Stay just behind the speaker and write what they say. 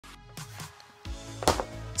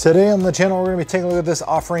Today on the channel, we're going to be taking a look at this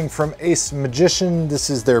offering from Acemagic. This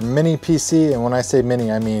is their mini PC, and when I say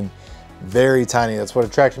mini, I mean very tiny. That's what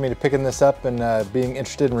attracted me to picking this up and being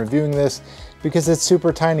interested in reviewing this, because it's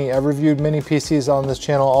super tiny. I've reviewed mini PCs on this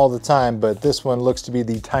channel all the time, but this one looks to be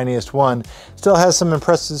the tiniest one. Still has some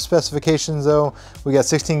impressive specifications though. We got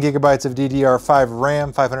 16 gigabytes of DDR5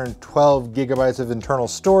 RAM, 512 gigabytes of internal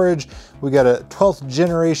storage. We got a 12th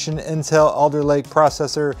generation Intel Alder Lake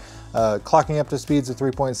processor, clocking up to speeds of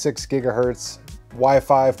 3.6 gigahertz,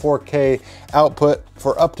 Wi-Fi, 4K output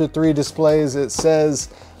for up to 3 displays, it says.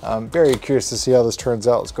 I'm very curious to see how this turns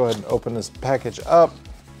out. Let's go ahead and open this package up.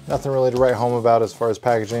 Nothing really to write home about as far as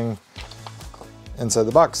packaging. Inside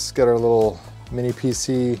the box, got our little mini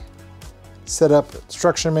PC setup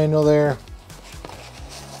instruction manual there.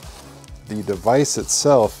 The device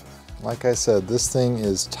itself, like I said, this thing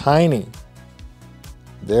is tiny.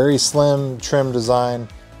 Very slim, trim design.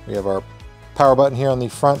 We have our power button here on the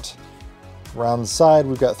front. Around the side,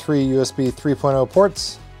 we've got 3 USB 3.0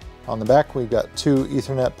 ports. On the back, we've got 2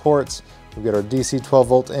 Ethernet ports. We've got our DC 12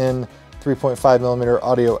 volt in, 3.5 millimeter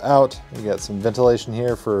audio out. We got some ventilation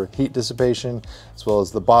here for heat dissipation, as well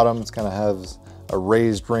as the bottom. It's kind of has a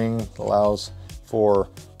raised ring that allows for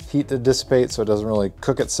heat to dissipate so it doesn't really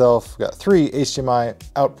cook itself. We've got 3 HDMI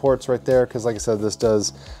out ports right there, because like I said, this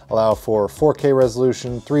does allow for 4K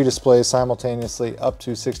resolution, 3 displays simultaneously, up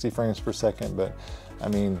to 60 frames per second. But I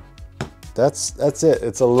mean, that's it.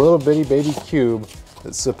 It's a little bitty baby cube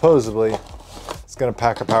that supposedly is going to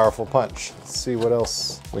pack a powerful punch. Let's see what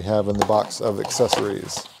else we have in the box of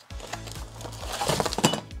accessories.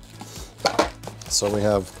 So we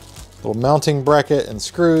have a little mounting bracket and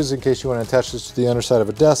screws in case you want to attach this to the underside of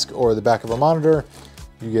a desk or the back of a monitor.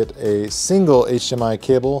 You get a single HDMI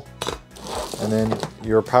cable and then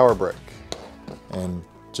your power brick. And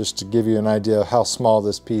just to give you an idea of how small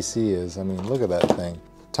this PC is, I mean, look at that thing.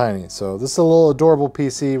 Tiny. So this is a little adorable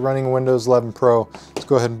PC running Windows 11 Pro. Let's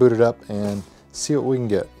go ahead and boot it up and see what we can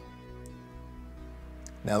get.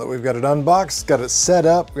 Now that we've got it unboxed, got it set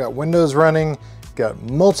up, we got Windows running, got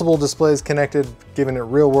multiple displays connected, giving it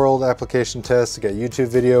real world application tests. We got YouTube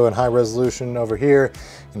video and high resolution over here,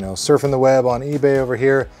 you know, surfing the web on eBay over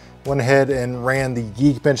here. Went ahead and ran the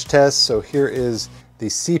Geekbench test. So here is the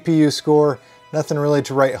CPU score. Nothing really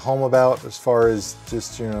to write home about as far as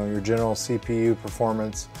just, you know, your general CPU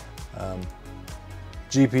performance.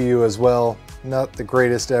 GPU as well, not the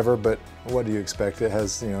greatest ever, but what do you expect? It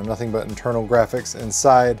has, you know, nothing but internal graphics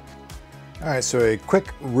inside. All right, so a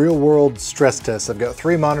quick real world stress test. I've got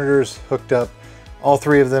 3 monitors hooked up, all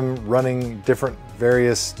 3 of them running different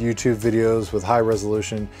various YouTube videos with high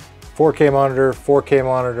resolution. 4K monitor, 4K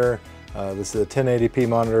monitor, this is a 1080p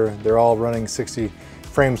monitor. They're all running 60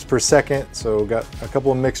 frames per second, so got a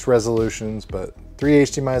couple of mixed resolutions, but 3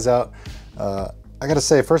 HDMI's out. I gotta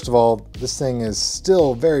say, first of all, this thing is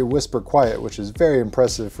still very whisper quiet, which is very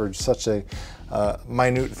impressive for such a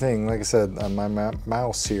minute thing. Like I said, my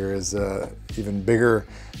mouse here is even bigger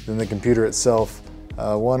than the computer itself.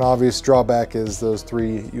 One obvious drawback is those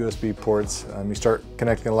 3 USB ports. You start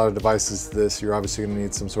connecting a lot of devices to this, you're obviously going to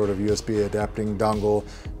need some sort of USB adapting dongle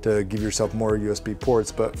to give yourself more USB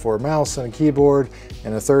ports. But for a mouse and a keyboard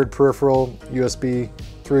and a 3rd peripheral USB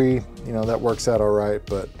 3, you know, that works out all right.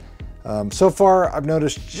 But so far I've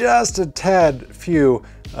noticed just a tad few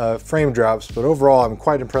frame drops, but overall I'm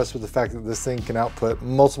quite impressed with the fact that this thing can output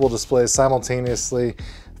multiple displays simultaneously,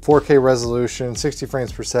 4K resolution, 60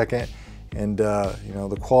 frames per second. And you know,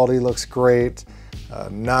 the quality looks great.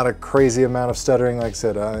 Not a crazy amount of stuttering. Like I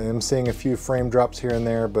said, I am seeing a few frame drops here and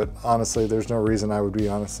there, but honestly, there's no reason I would be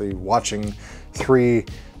watching 3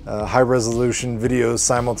 high resolution videos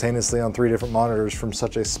simultaneously on 3 different monitors from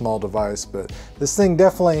such a small device. But this thing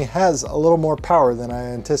definitely has a little more power than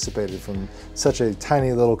I anticipated from such a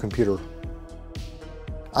tiny little computer.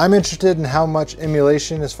 I'm interested in how much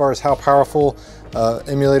emulation, as far as how powerful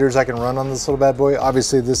emulators I can run on this little bad boy.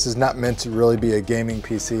 Obviously, this is not meant to really be a gaming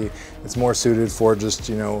PC. It's more suited for just,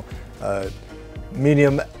 you know,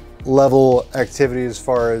 medium level activity as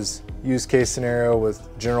far as use case scenario with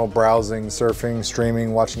general browsing, surfing,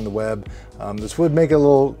 streaming, watching the web. This would make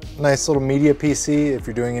a nice little media PC if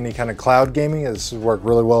you're doing any kind of cloud gaming. This would work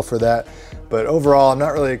really well for that. But overall, I'm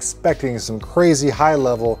not really expecting some crazy high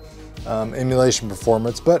level emulation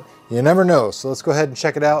performance, but you never know. So let's go ahead and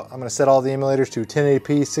check it out. I'm going to set all the emulators to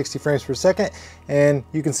 1080p 60 frames per second, and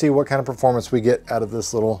you can see what kind of performance we get out of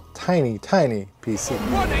this little tiny PC.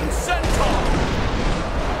 Running centaur!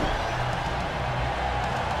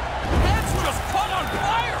 That's just caught on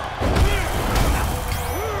fire!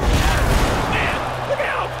 Man, look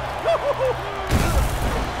out!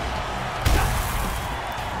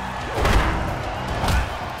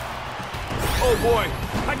 Oh boy,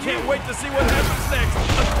 I can't wait to see what happens next.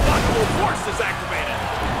 Unstoppable force is activated.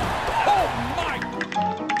 Oh my!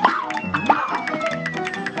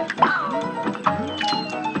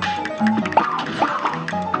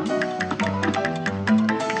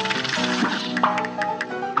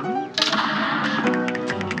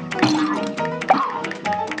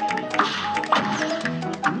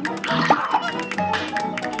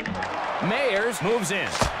 Mayers moves in.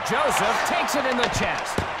 Joseph takes it in the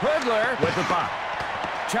chest. Hoodler with the bump.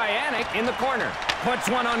 Chianic in the corner. Puts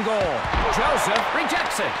one on goal. Joseph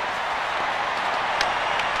rejects it.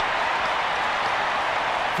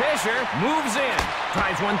 Fisher moves in.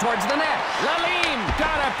 Drives one towards the net. Lalim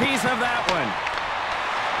got a piece of that one.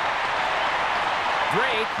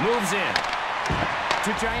 Drake moves in.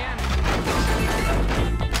 To Chianic.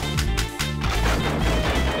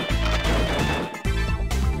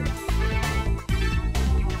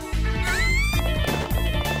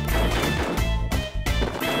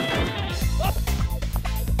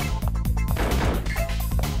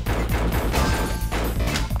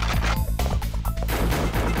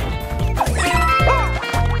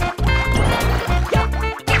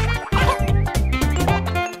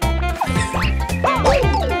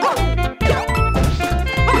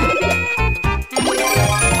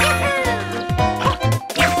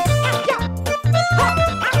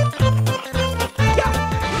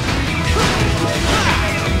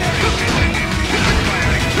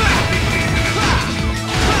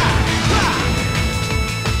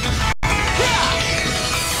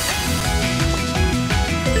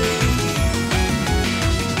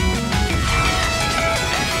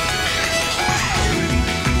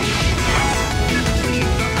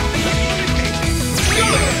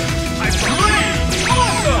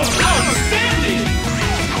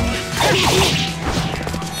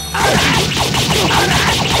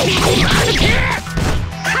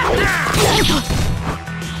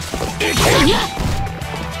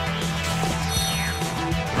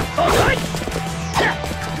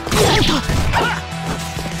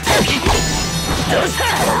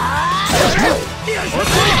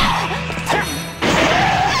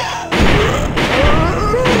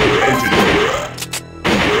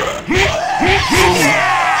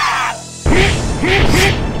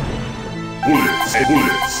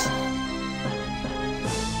 Bullets.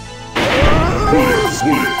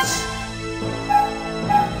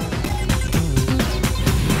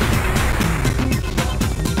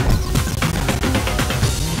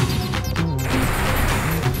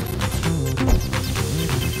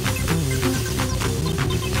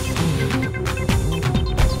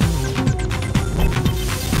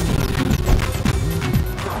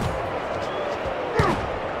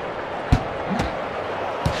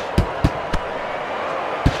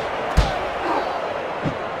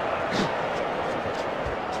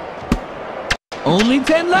 Only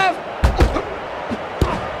 10 left.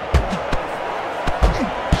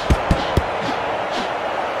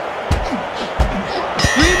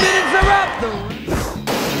 Three minutes are up.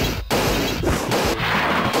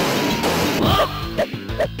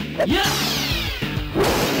 Yeah.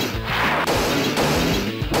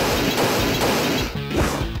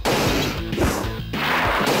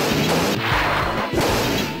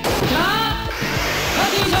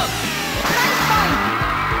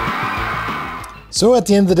 So at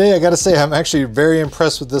the end of the day, I gotta say, I'm actually very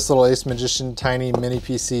impressed with this little Acemagic tiny mini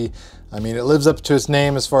PC. I mean, it lives up to its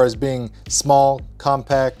name as far as being small,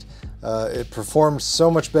 compact. It performed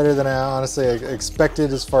so much better than I honestly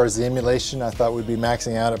expected as far as the emulation. I thought we'd be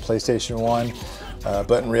maxing out at PlayStation 1,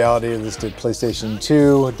 but in reality, this did PlayStation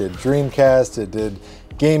 2, it did Dreamcast, it did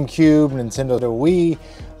GameCube, Nintendo Wii,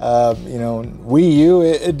 you know, Wii U.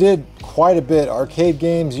 It did quite a bit. Arcade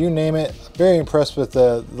games, you name it. Very impressed with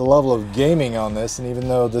the level of gaming on this, and even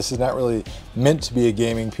though this is not really meant to be a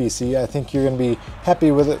gaming PC, I think you're going to be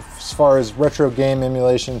happy with it as far as retro game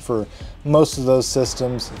emulation for most of those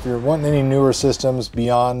systems. If you're wanting any newer systems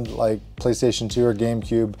beyond like PlayStation 2 or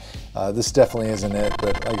GameCube, this definitely isn't it.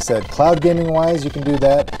 But like I said, cloud gaming wise, you can do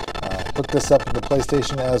that. Hook this up to the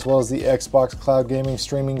PlayStation as well as the Xbox cloud gaming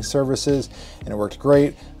streaming services, and it worked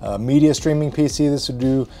great. Media streaming PC, this would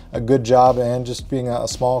do a good job, and just being a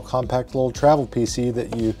small compact little travel PC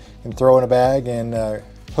that you can throw in a bag and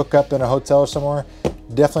hook up in a hotel or somewhere,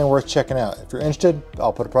 definitely worth checking out. If you're interested,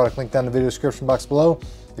 I'll put a product link down in the video description box below.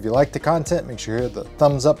 If you like the content, make sure you hit the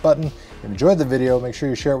thumbs up button. If you enjoyed the video, make sure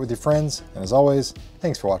you share it with your friends. And as always,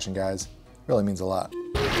 thanks for watching, guys. It really means a lot.